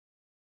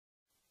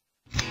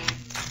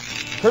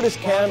Curtis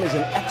Cam is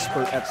an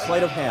expert at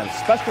sleight of hand,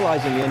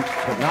 specializing in,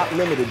 but not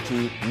limited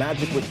to,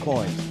 magic with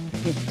coins.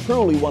 He's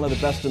truly one of the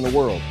best in the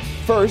world.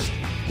 First,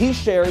 he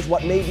shares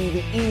what may be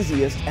the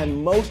easiest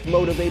and most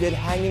motivated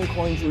hanging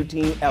coins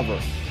routine ever.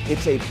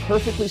 It's a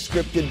perfectly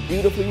scripted,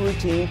 beautifully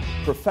routine,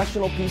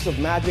 professional piece of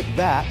magic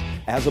that,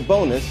 as a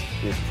bonus,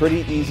 is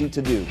pretty easy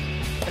to do.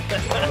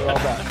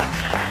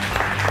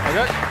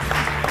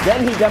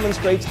 Then he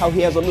demonstrates how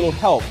he has a little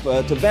help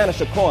to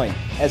vanish a coin,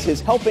 as his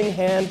helping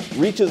hand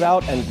reaches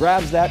out and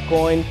grabs that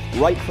coin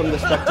right from the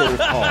spectator's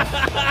palm.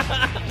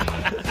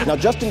 Now,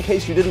 just in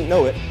case you didn't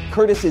know it,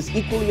 Curtis is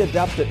equally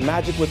adept at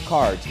magic with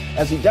cards,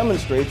 as he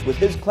demonstrates with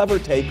his clever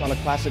take on a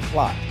classic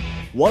plot.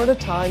 One at a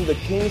time, the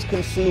kings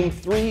consume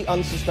 3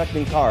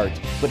 unsuspecting cards.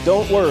 But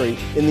don't worry,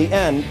 in the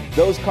end,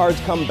 those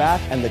cards come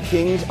back and the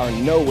kings are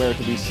nowhere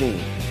to be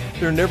seen.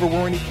 There never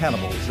were any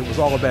cannibals. It was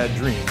all a bad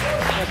dream.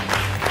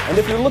 And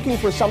if you're looking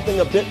for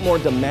something a bit more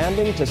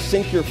demanding to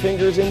sink your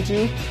fingers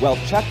into, well,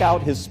 check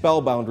out his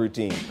Spellbound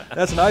routine.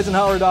 That's an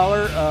Eisenhower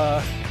dollar,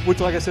 which,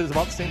 like I said, is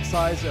about the same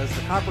size as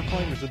the copper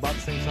coin, which is about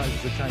the same size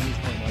as the Chinese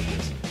coin like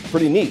this.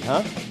 Pretty neat,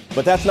 huh?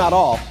 But that's not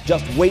all.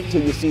 Just wait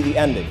till you see the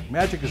ending.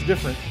 Magic is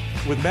different.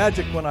 With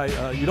magic, when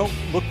you don't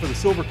look for the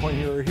silver coin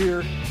here or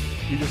here,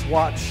 you just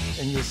watch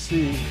and you'll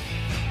see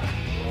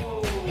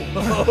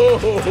things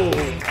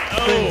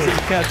that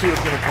you can't see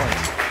what's going to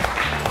point.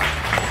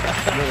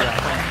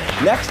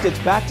 Next, it's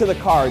back to the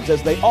cards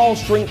as they all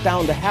shrink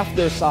down to half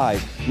their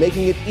size,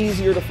 making it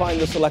easier to find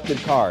the selected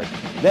card.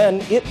 Then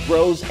it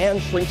grows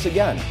and shrinks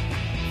again.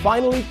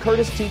 Finally,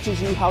 Curtis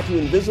teaches you how to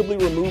invisibly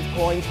remove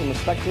coins from a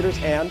spectator's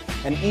hand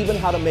and even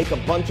how to make a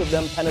bunch of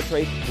them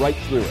penetrate right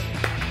through it.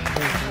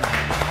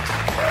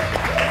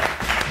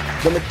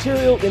 The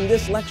material in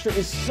this lecture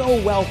is so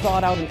well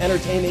thought out and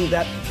entertaining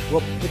that,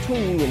 well,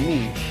 between you and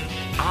me,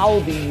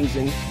 I'll be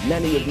using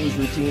many of these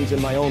routines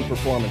in my own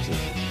performances.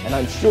 And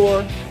I'm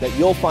sure that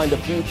you'll find a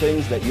few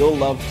things that you'll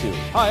love too.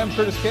 Hi, I'm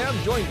Curtis Cam.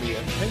 Join me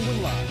at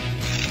Penguin Live.